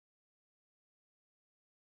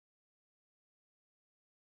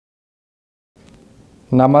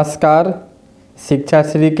नमस्कार। शिक्षा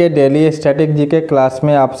श्री के डेली स्टैटिक जी के क्लास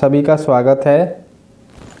में आप सभी का स्वागत है।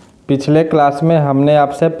 पिछले क्लास में हमने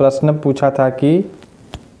आपसे प्रश्न पूछा था कि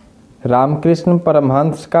रामकृष्ण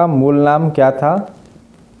परमहंस का मूल नाम क्या था।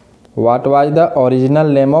 What was the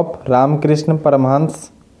original name of Ramakrishna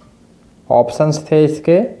Paramahamsa. Options थे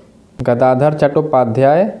इसके गदाधर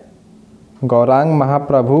चट्टोपाध्याय, गौरांग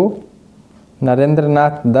महाप्रभु,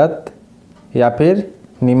 नरेंद्रनाथ दत्त या फिर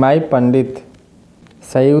निमाई पंडित।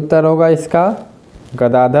 सही उत्तर होगा इसका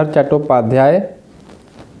गदाधर चट्टोपाध्याय।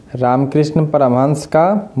 रामकृष्ण परमहंस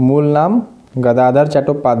का मूल नाम गदाधर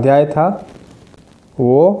चट्टोपाध्याय था।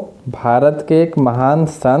 वो भारत के एक महान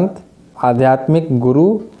संत, आध्यात्मिक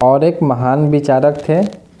गुरु और एक महान विचारक थे।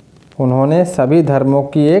 उन्होंने सभी धर्मों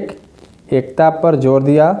की एकता पर जोर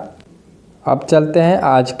दिया। अब चलते हैं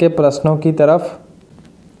आज के प्रश्नों की तरफ।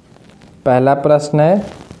 पहला प्रश्न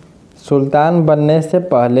है, सुल्तान बनने से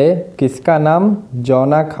पहले किसका नाम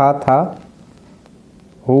जौना खां था।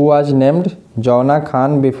 हु वाज नेम्ड जौना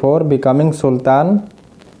खान बिफोर बिकमिंग सुल्तान।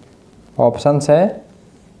 ऑप्शंस है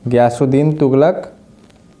गयासुद्दीन तुगलक,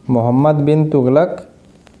 मोहम्मद बिन तुगलक,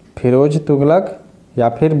 फिरोज तुगलक या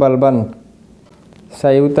फिर बलबन।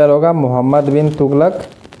 सही उत्तर होगा मोहम्मद बिन तुगलक।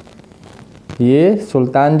 ये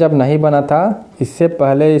सुल्तान जब नहीं बना था, इससे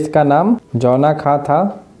पहले इसका नाम जौना खां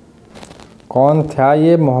था। कौन था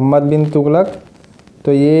ये मोहम्मद बिन तुगलक?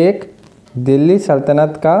 तो ये एक दिल्ली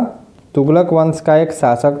सल्तनत का तुगलक वंश का एक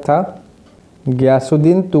शासक था।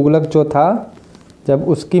 गयासुद्दीन तुगलक जो था, जब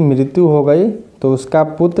उसकी मृत्यु हो गई तो उसका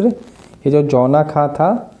पुत्र ये जो जौना खां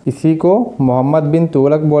था, इसी को मोहम्मद बिन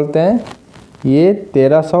तुगलक बोलते हैं। ये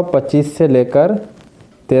 1325 से लेकर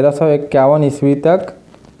 1351 ईस्वी तक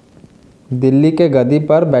दिल्ली के गद्दी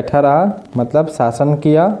पर बैठा रहा, मतलब शासन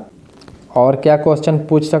किया। और क्या क्वेश्चन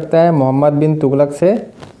पूछ सकता है मोहम्मद बिन तुगलक से?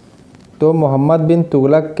 तो मोहम्मद बिन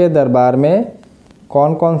तुगलक के दरबार में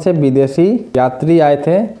कौन कौन से विदेशी यात्री आए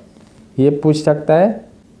थे, ये पूछ सकता है।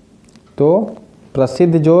 तो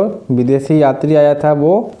प्रसिद्ध जो विदेशी यात्री आया था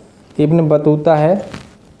वो इब्न बतूता है।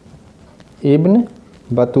 इब्न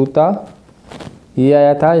बतूता ये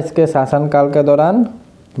आया था इसके शासनकाल के दौरान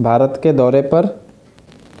भारत के दौरे पर।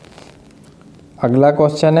 अगला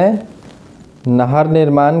क्वेश्चन है, नहर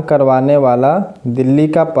निर्माण करवाने वाला दिल्ली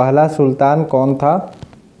का पहला सुल्तान कौन था।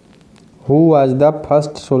 Who was the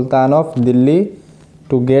first sultan of Delhi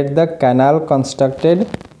to get the canal constructed.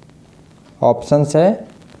 Options है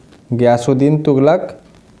गयासुद्दीन तुगलक,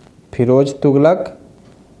 फिरोज तुगलक,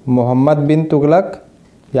 मोहम्मद बिन तुगलक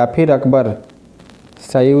या फिर अकबर।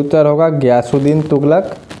 सही उत्तर होगा गयासुद्दीन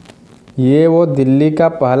तुगलक। ये वो दिल्ली का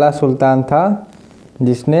पहला सुल्तान था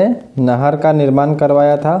जिसने नहर का निर्माण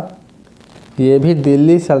करवाया था। ये भी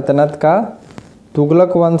दिल्ली सल्तनत का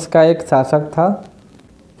तुगलक वंश का एक शासक था।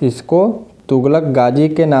 इसको तुगलक गाजी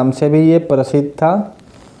के नाम से भी ये प्रसिद्ध था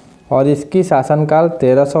और इसकी शासनकाल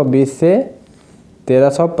 1320 से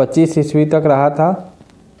 1325 ईस्वी तक रहा था।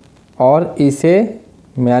 और इसे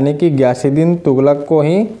यानी कि गयासुद्दीन तुगलक को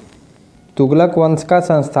ही तुगलक वंश का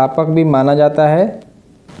संस्थापक भी माना जाता है।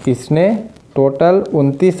 इसने टोटल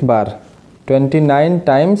 29 बार 29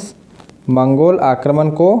 टाइम्स मंगोल आक्रमण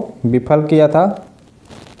को विफल किया था।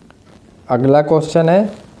 अगला क्वेश्चन है,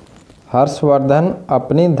 हर्षवर्धन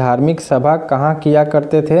अपनी धार्मिक सभा कहाँ किया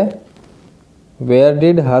करते थे। Where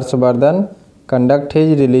did Harshvardhan conduct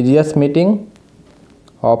his religious meeting.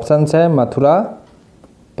 Options है मथुरा,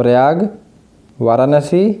 प्रयाग,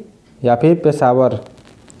 वाराणसी या फिर पेशावर।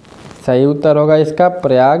 सही उत्तर होगा इसका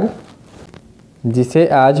प्रयाग, जिसे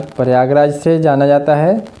आज प्रयागराज से जाना जाता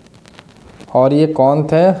है। और ये कौन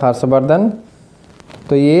थे हर्षवर्धन?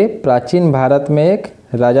 तो ये प्राचीन भारत में एक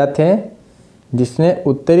राजा थे जिसने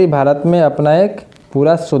उत्तरी भारत में अपना एक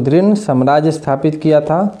पूरा सुदृढ़ साम्राज्य स्थापित किया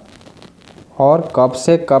था। और कब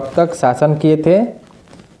से कब तक शासन किए थे?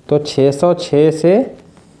 तो 606 से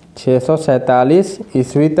 647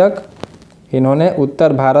 ईस्वी तक इन्होंने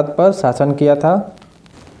उत्तर भारत पर शासन किया था।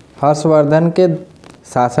 हर्षवर्धन के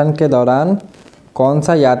शासन के दौरान कौन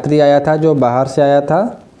सा यात्री आया था जो बाहर से आया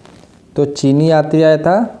था? तो चीनी यात्री आया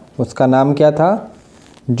था, उसका नाम क्या था?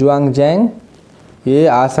 जुआंगजैंग। ये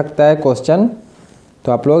आ सकता है क्वेश्चन,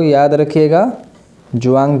 तो आप लोग याद रखिएगा।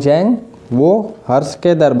 जुआंगजैंग वो हर्ष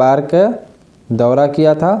के दरबार का दौरा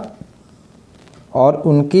किया था और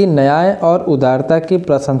उनकी न्याय और उदारता की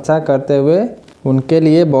प्रशंसा करते हुए उनके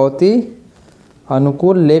लिए बहुत ही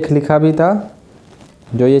अनुकूल लेख लिखा भी था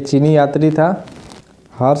जो ये चीनी यात्री था।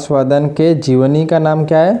 हर्षवर्धन के जीवनी का नाम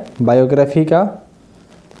क्या है, बायोग्राफी का?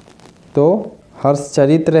 तो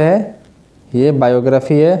हर्षचरित्र है, ये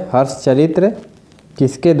बायोग्राफी है हर्षचरित्र।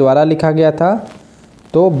 किसके द्वारा लिखा गया था?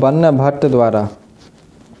 तो बन्न भट्ट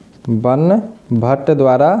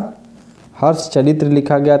द्वारा हर्ष चरित्र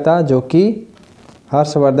लिखा गया था, जो कि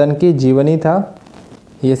हर्षवर्धन की जीवनी था।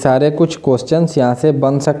 ये सारे कुछ क्वेश्चंस यहाँ से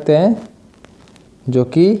बन सकते हैं, जो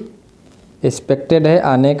कि एक्सपेक्टेड है,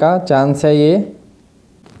 आने का चांस है ये।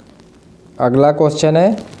 अगला क्वेश्चन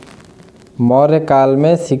है, मौर्य काल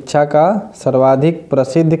में शिक्षा का सर्वाधिक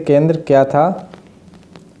प्रसिद्ध केंद्र क्या था?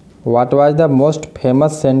 What was the most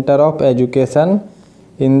famous centre of education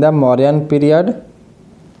in the Mauryan period?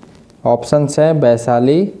 Options हैं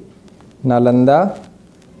वैशाली, नालंदा,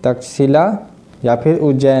 तक्षशिला या फिर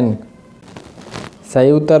उज्जैन।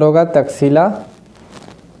 सही उत्तर होगा तक्षशिला।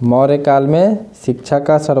 मौर्य काल में शिक्षा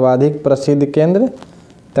का सर्वाधिक प्रसिद्ध केंद्र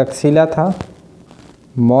तक्षशिला था।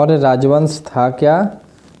 मौर्य राजवंश था क्या?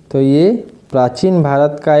 तो ये प्राचीन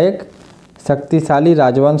भारत का एक शक्तिशाली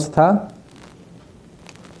राजवंश था,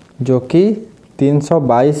 जो कि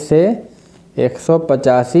 322 से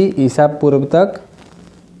 185 ईसा पूर्व तक,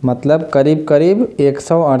 मतलब करीब करीब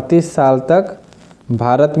 138 साल तक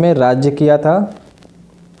भारत में राज्य किया था।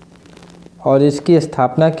 और इसकी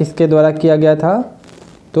स्थापना किसके द्वारा किया गया था?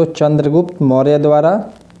 तो चंद्रगुप्त मौर्य द्वारा।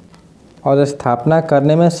 और स्थापना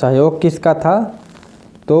करने में सहयोग किसका था?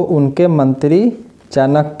 तो उनके मंत्री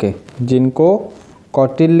चाणक्य, जिनको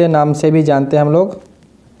कौटिल्य नाम से भी जानते हैं हम लोग।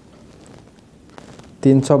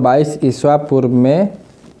 322 ईस्वा पूर्व में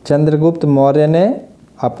चंद्रगुप्त मौर्य ने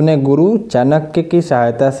अपने गुरु चाणक्य की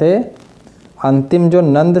सहायता से अंतिम जो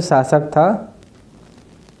नंद शासक था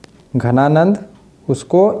घनानंद,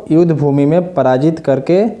 उसको युद्ध भूमि में पराजित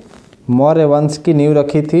करके मौर्य वंश की नींव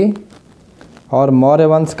रखी थी। और मौर्य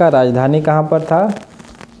वंश का राजधानी कहाँ पर था?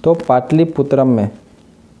 तो पाटलिपुत्रम में,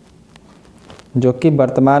 जो कि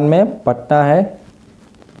वर्तमान में पटना है।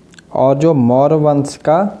 और जो मौर्य वंश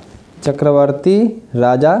का चक्रवर्ती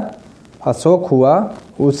राजा अशोक हुआ,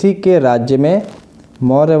 उसी के राज्य में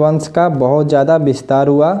मौर्य वंश का बहुत ज़्यादा विस्तार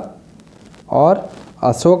हुआ। और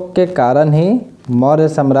अशोक के कारण ही मौर्य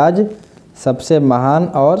साम्राज्य सबसे महान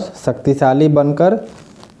और शक्तिशाली बनकर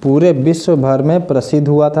पूरे विश्व भर में प्रसिद्ध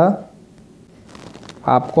हुआ था।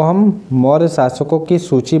 आपको हम मौर्य शासकों की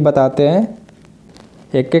सूची बताते हैं,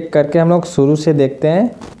 एक एक करके हम लोग शुरू से देखते हैं।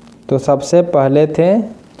 तो सबसे पहले थे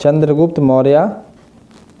चंद्रगुप्त मौर्य।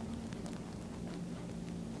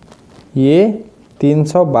 ये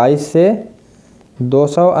 322 से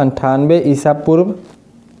 298 ईसा पूर्व,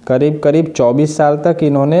 करीब करीब 24 साल तक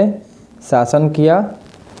इन्होंने शासन किया।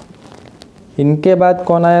 इनके बाद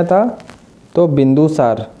कौन आया था? तो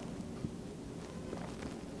बिंदुसार।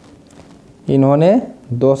 इन्होंने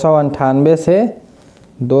 298 से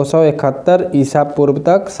 271 ईसा पूर्व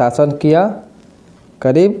तक शासन किया।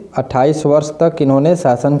 करीब 28 वर्ष तक इन्होंने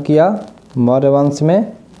शासन किया मौर्य वंश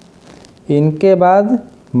में। इनके बाद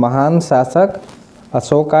महान शासक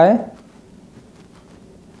अशोक आए।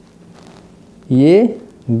 ये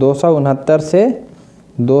 269 से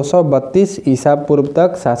 232 ईसा पूर्व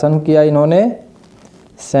तक शासन किया इन्होंने,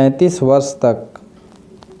 37 वर्ष तक।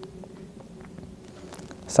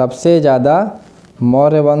 सबसे ज़्यादा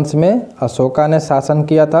मौर्य वंश में अशोका ने शासन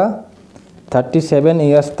किया था, 37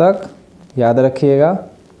 ईयर्स तक, याद रखिएगा।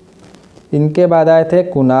 इनके बाद आए थे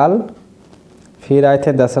कुणाल, फिर आए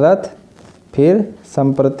थे दशरथ, फिर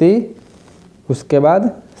संप्रति, उसके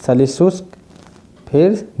बाद सलिशुष्क,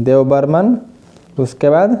 फिर देवबर्मन, उसके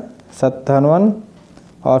बाद सतधनवन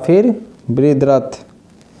और फिर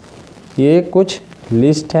बृहद्रथ। ये कुछ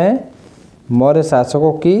लिस्ट हैं मौर्य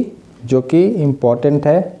शासकों की, जो कि इम्पोर्टेंट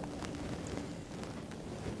है।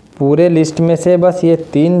 पूरे लिस्ट में से बस ये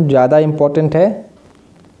 3 ज़्यादा इम्पोर्टेंट है,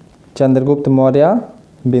 चंद्रगुप्त मौर्य,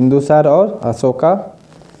 बिंदुसार और अशोका।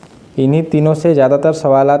 इन्हीं तीनों से ज़्यादातर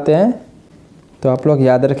सवाल आते हैं, तो आप लोग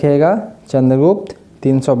याद रखिएगा। चंद्रगुप्त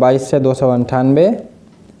 322 से 298,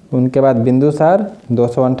 उनके बाद बिंदुसार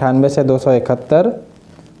 298 से 271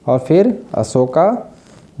 और फिर अशोका,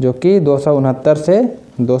 जो कि 269 से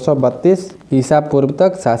 232 ईसा पूर्व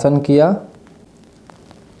तक शासन किया।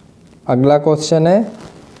 अगला क्वेश्चन है,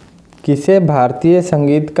 किसे भारतीय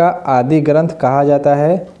संगीत का आदि ग्रंथ कहा जाता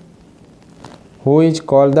है? हु इज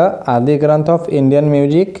कॉल्ड द आदि ग्रंथ ऑफ इंडियन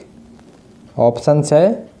म्यूजिक? ऑप्शंस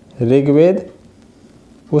है ऋग्वेद,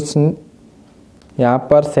 यहाँ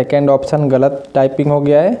पर सेकेंड ऑप्शन गलत टाइपिंग हो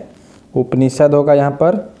गया है, उपनिषद होगा यहाँ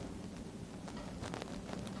पर।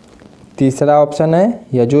 तीसरा ऑप्शन है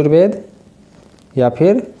यजुर्वेद या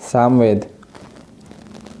फिर सामवेद।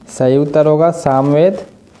 सही उत्तर होगा सामवेद।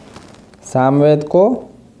 सामवेद को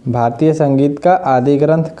भारतीय संगीत का आदि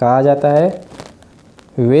ग्रंथ कहा जाता है।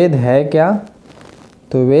 वेद है क्या?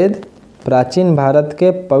 तो वेद प्राचीन भारत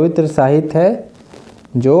के पवित्र साहित्य है,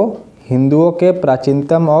 जो हिंदुओं के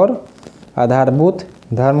प्राचीनतम और आधारभूत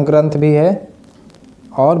धर्म ग्रंथ भी है।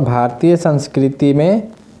 और भारतीय संस्कृति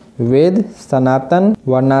में वेद सनातन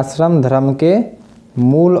वर्णाश्रम धर्म के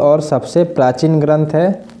मूल और सबसे प्राचीन ग्रंथ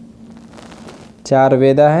है। 4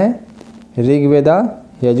 वेदा हैं, ऋग्वेदा,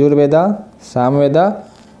 यजुर्वेदा, सामवेदा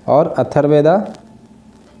और अथर्ववेदा।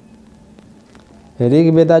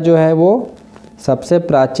 ऋग्वेदा जो है वो सबसे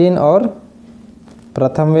प्राचीन और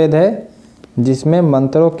प्रथम वेद है, जिसमें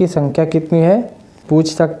मंत्रों की संख्या कितनी है। पूछ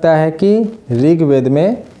सकता है कि ऋग्वेद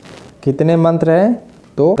में कितने मंत्र हैं,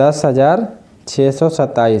 तो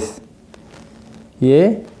 10,627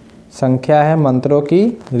 ये संख्या है मंत्रों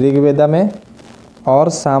की ऋग्वेदा में। और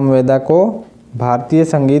सामवेदा को भारतीय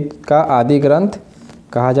संगीत का आदि ग्रंथ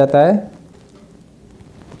कहा जाता है।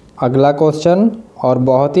 अगला क्वेश्चन और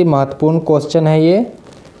बहुत ही महत्वपूर्ण क्वेश्चन है ये।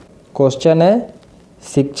 क्वेश्चन है,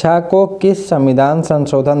 शिक्षा को किस संविधान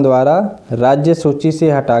संशोधन द्वारा राज्य सूची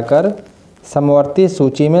से हटाकर समवर्ती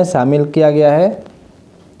सूची में शामिल किया गया है।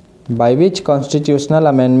 By which constitutional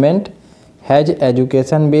amendment has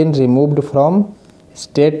education been removed from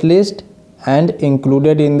state list and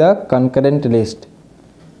included in the concurrent list.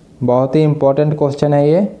 बहुत ही इम्पोर्टेंट क्वेश्चन है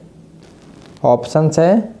ये। ऑप्शंस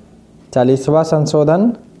है 40वां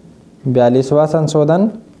संशोधन, 42वां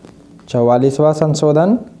संशोधन, 44वां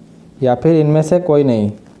संशोधन या फिर इनमें से कोई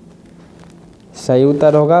नहीं। सही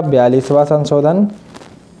उत्तर होगा 42वां संशोधन।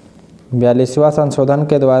 42वां संशोधन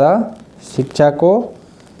के द्वारा शिक्षा को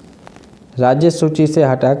राज्य सूची से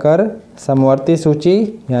हटाकर समवर्ती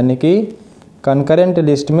सूची यानी कि कंकरेंट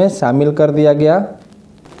लिस्ट में शामिल कर दिया गया।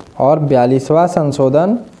 और 42वां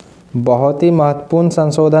संशोधन बहुत ही महत्वपूर्ण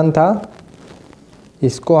संशोधन था।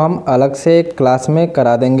 इसको हम अलग से एक क्लास में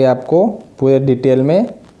करा देंगे आपको पूरे डिटेल में।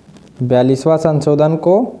 42वां संशोधन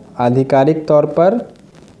को आधिकारिक तौर पर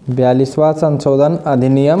 42वां संशोधन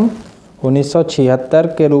अधिनियम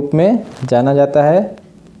 1976 के रूप में जाना जाता है।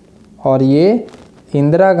 और ये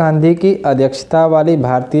इंदिरा गांधी की अध्यक्षता वाली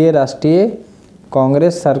भारतीय राष्ट्रीय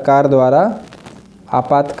कांग्रेस सरकार द्वारा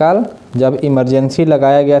आपातकाल जब इमरजेंसी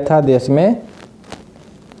लगाया गया था देश में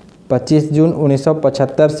 25 जून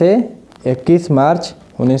 1975 से 21 मार्च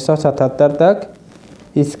 1977 तक,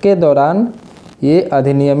 इसके दौरान ये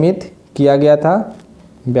अधिनियमित किया गया था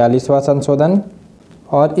 42वां संशोधन।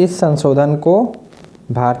 और इस संशोधन को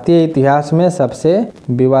भारतीय इतिहास में सबसे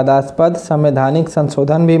विवादास्पद संवैधानिक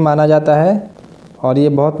संशोधन भी माना जाता है। और ये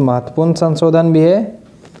बहुत महत्वपूर्ण संशोधन भी है।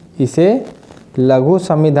 इसे लघु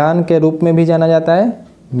संविधान के रूप में भी जाना जाता है,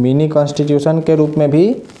 मिनी कॉन्स्टिट्यूशन के रूप में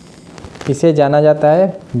भी इसे जाना जाता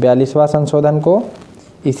है 42वां संशोधन को।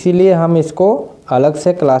 इसीलिए हम इसको अलग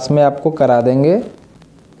से क्लास में आपको करा देंगे।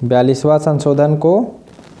 42वां संशोधन को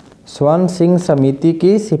स्वर्ण सिंह समिति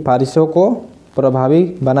की सिफारिशों को प्रभावी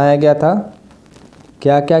बनाया गया था।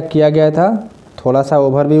 क्या क्या किया गया था, थोड़ा सा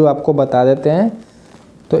ओवरव्यू आपको बता देते हैं।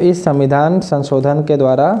 तो इस संविधान संशोधन के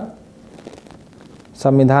द्वारा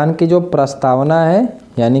संविधान की जो प्रस्तावना है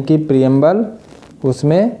यानी कि प्रियम्बल,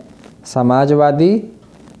 उसमें समाजवादी,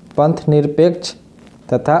 पंथ निरपेक्ष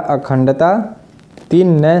तथा अखंडता 3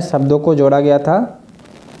 नए शब्दों को जोड़ा गया था।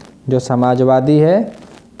 जो समाजवादी है,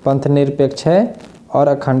 पंथ निरपेक्ष है और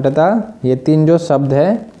अखंडता, ये 3 जो शब्द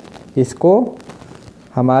है इसको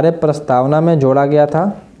हमारे प्रस्तावना में जोड़ा गया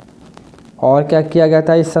था। और क्या किया गया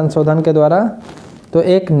था इस संशोधन के द्वारा, तो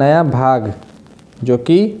एक नया भाग जो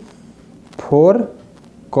कि 4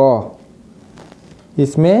 क,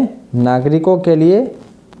 इसमें नागरिकों के लिए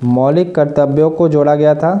मौलिक कर्तव्यों को जोड़ा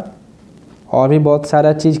गया था। और भी बहुत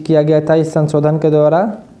सारा चीज़ किया गया था इस संशोधन के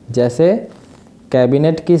द्वारा, जैसे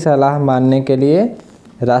कैबिनेट की सलाह मानने के लिए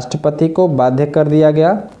राष्ट्रपति को बाध्य कर दिया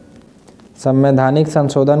गया। संवैधानिक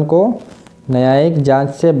संशोधन को न्यायिक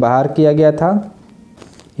जांच से बाहर किया गया था।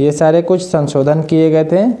 ये सारे कुछ संशोधन किए गए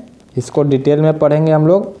थे। इसको डिटेल में पढ़ेंगे हम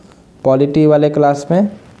लोग पॉलिटी वाले क्लास में।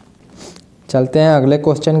 चलते हैं अगले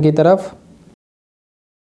क्वेश्चन की तरफ।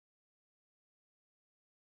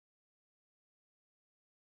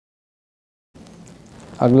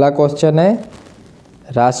 अगला क्वेश्चन है,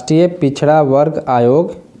 राष्ट्रीय पिछड़ा वर्ग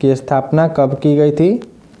आयोग की स्थापना कब की गई थी।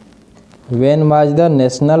 When was the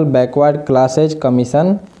national backward classes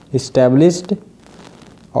commission established.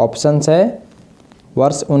 Options है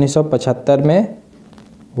वर्ष 1975 में,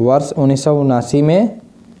 वर्ष 1979 में,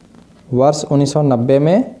 वर्ष 1990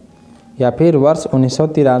 में या फिर वर्ष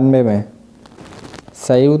 1993 में।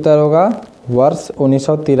 सही उत्तर होगा वर्ष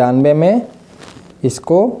 1993 में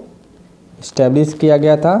इसको इस्टेब्लिश किया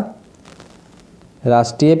गया था।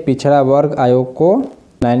 राष्ट्रीय पिछड़ा वर्ग आयोग को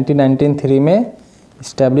 1993 में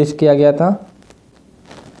इस्टेब्लिश किया गया था।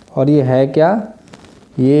 और ये है क्या,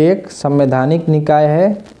 ये एक संवैधानिक निकाय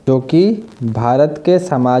है जो कि भारत के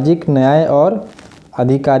सामाजिक न्याय और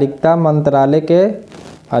अधिकारिता मंत्रालय के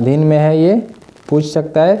अधीन में है। ये पूछ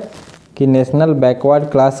सकता है कि नेशनल बैकवर्ड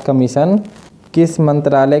क्लास कमीशन किस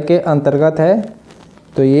मंत्रालय के अंतर्गत है?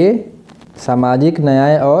 तो ये सामाजिक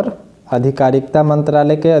न्याय और अधिकारिता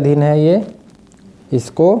मंत्रालय के अधीन है ये।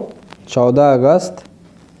 इसको 14 अगस्त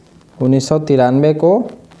 1993 को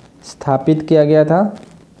स्थापित किया गया था।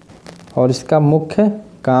 और इसका मुख्य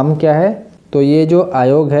काम क्या है? तो ये जो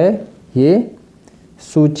आयोग है ये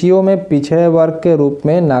सूचियों में पिछड़े वर्ग के रूप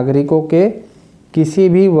में नागरिकों के किसी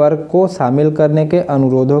भी वर्ग को शामिल करने के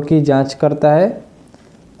अनुरोधों की जांच करता है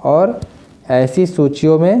और ऐसी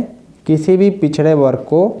सूचियों में किसी भी पिछड़े वर्ग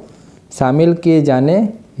को शामिल किए जाने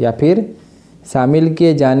या फिर शामिल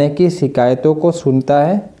किए जाने की शिकायतों को सुनता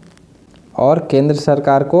है और केंद्र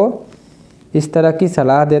सरकार को इस तरह की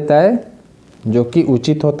सलाह देता है जो कि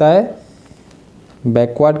उचित होता है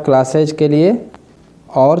बैकवर्ड क्लासेज के लिए।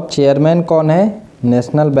 और चेयरमैन कौन है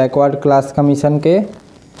नेशनल बैकवर्ड क्लास कमीशन के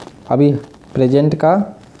अभी प्रेजेंट का?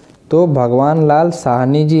 तो भगवान लाल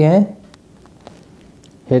साहनी जी हैं।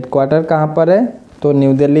 हेडक्वार्टर कहाँ पर है? तो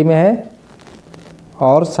न्यू दिल्ली में है।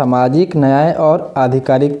 और सामाजिक न्याय और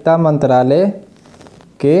आधिकारिता मंत्रालय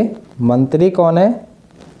के मंत्री कौन है?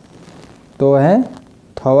 तो हैं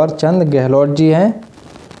थॉवर चंद गहलोत जी हैं।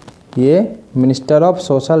 ये minister of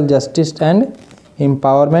social justice and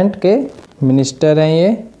empowerment के मिनिस्टर हैं ये।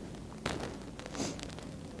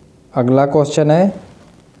 अगला क्वेश्चन है,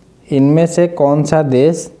 इनमें से कौन सा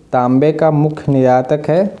देश तांबे का मुख्य निर्यातक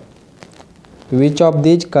है? Which of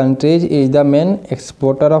these countries is the main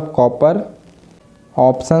exporter of copper?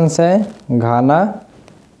 Options हैं घाना,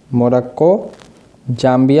 मोरक्को,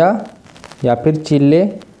 जाम्बिया या फिर चिले।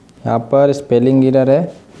 यहाँ पर स्पेलिंग एरर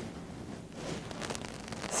है।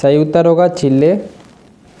 सही उत्तर होगा चिले।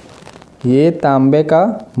 ये तांबे का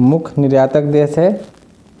मुख्य निर्यातक देश है।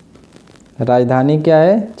 राजधानी क्या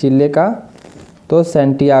है चिले का? तो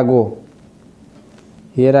सैंटियागो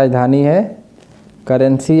ये राजधानी है।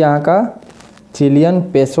 करेंसी यहाँ का चिलियन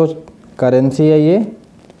पेसो करेंसी है ये।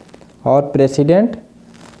 और प्रेसिडेंट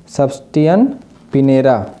सबस्टियन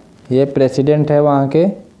पिनेरा ये प्रेसिडेंट है वहाँ के।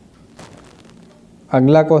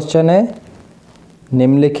 अगला क्वेश्चन है,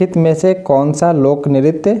 निम्नलिखित में से कौन सा लोक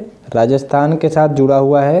नृत्य राजस्थान के साथ जुड़ा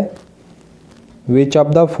हुआ है? Which of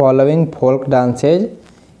the following folk dances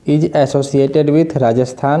is associated with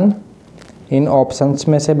Rajasthan? In options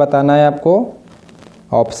में से बताना है आपको।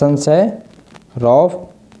 ऑप्शंस है रौफ,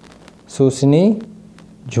 सुसनी,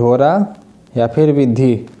 झोरा या फिर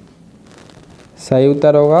विद्धि। सही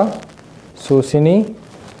उत्तर होगा सुसनी।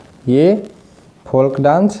 ये फोल्क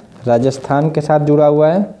डांस राजस्थान के साथ जुड़ा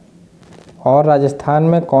हुआ है। और राजस्थान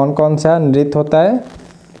में कौन कौन सा नृत्य होता है?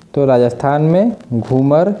 तो राजस्थान में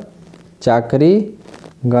घूमर, चाकरी,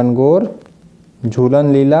 गणगौर,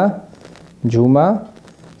 झूलन लीला, झूमा,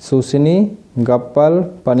 सुसनी, गप्पल,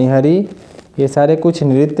 पनिहरी ये सारे कुछ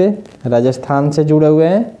नृत्य राजस्थान से जुड़े हुए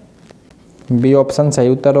हैं। बी ऑप्शन सही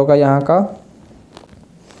उत्तर होगा यहाँ का।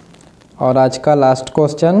 और आज का लास्ट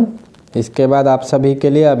क्वेश्चन, इसके बाद आप सभी के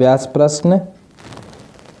लिए अभ्यास प्रश्न।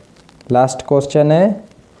 लास्ट क्वेश्चन है,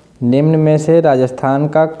 निम्न में से राजस्थान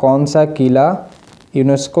का कौन सा किला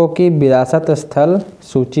यूनेस्को की विरासत स्थल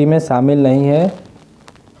सूची में शामिल नहीं है?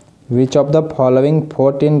 Which of the following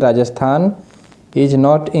fort in Rajasthan is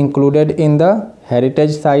not included in the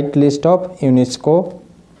heritage site list of UNESCO?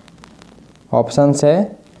 Options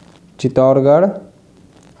है चित्तौड़गढ़,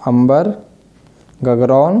 अंबर,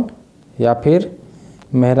 गगरौन या फिर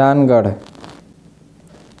मेहरानगढ़।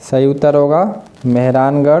 सही उत्तर होगा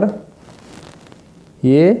मेहरानगढ़।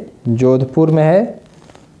 ये जोधपुर में है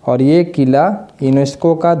और ये किला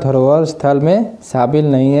यूनेस्को का धरोहर स्थल में शामिल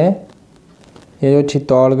नहीं है। ये जो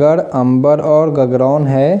चित्तौड़गढ़, अंबर और गगरौन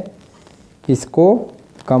है इसको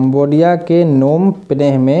कंबोडिया के नोम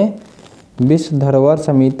पेन्ह में विश्व धरोहर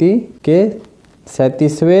समिति के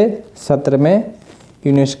 37वें सत्र में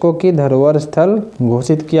यूनेस्को की धरोहर स्थल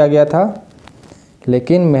घोषित किया गया था,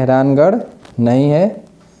 लेकिन मेहरानगढ़ नहीं है।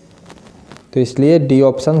 तो इसलिए डी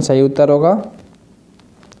ऑप्शन सही उत्तर होगा।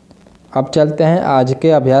 अब चलते हैं आज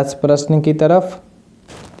के अभ्यास प्रश्न की तरफ।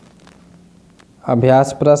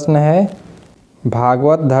 अभ्यास प्रश्न है,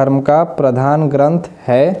 भागवत धर्म का प्रधान ग्रंथ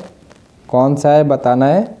है, कौन सा है बताना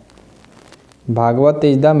है। Bhagavata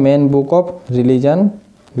is the main book of religion,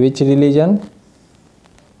 which religion?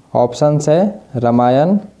 Options है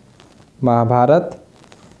रामायण, महाभारत,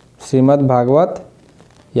 श्रीमद् भागवत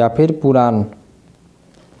या फिर पुराण।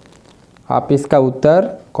 आप इसका उत्तर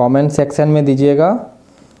कमेंट सेक्शन में दीजिएगा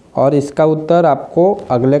और इसका उत्तर आपको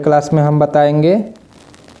अगले क्लास में हम बताएंगे।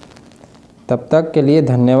 तब तक के लिए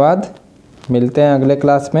धन्यवाद। मिलते हैं अगले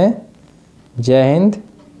क्लास में। जय हिंद,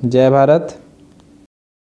 जय भारत।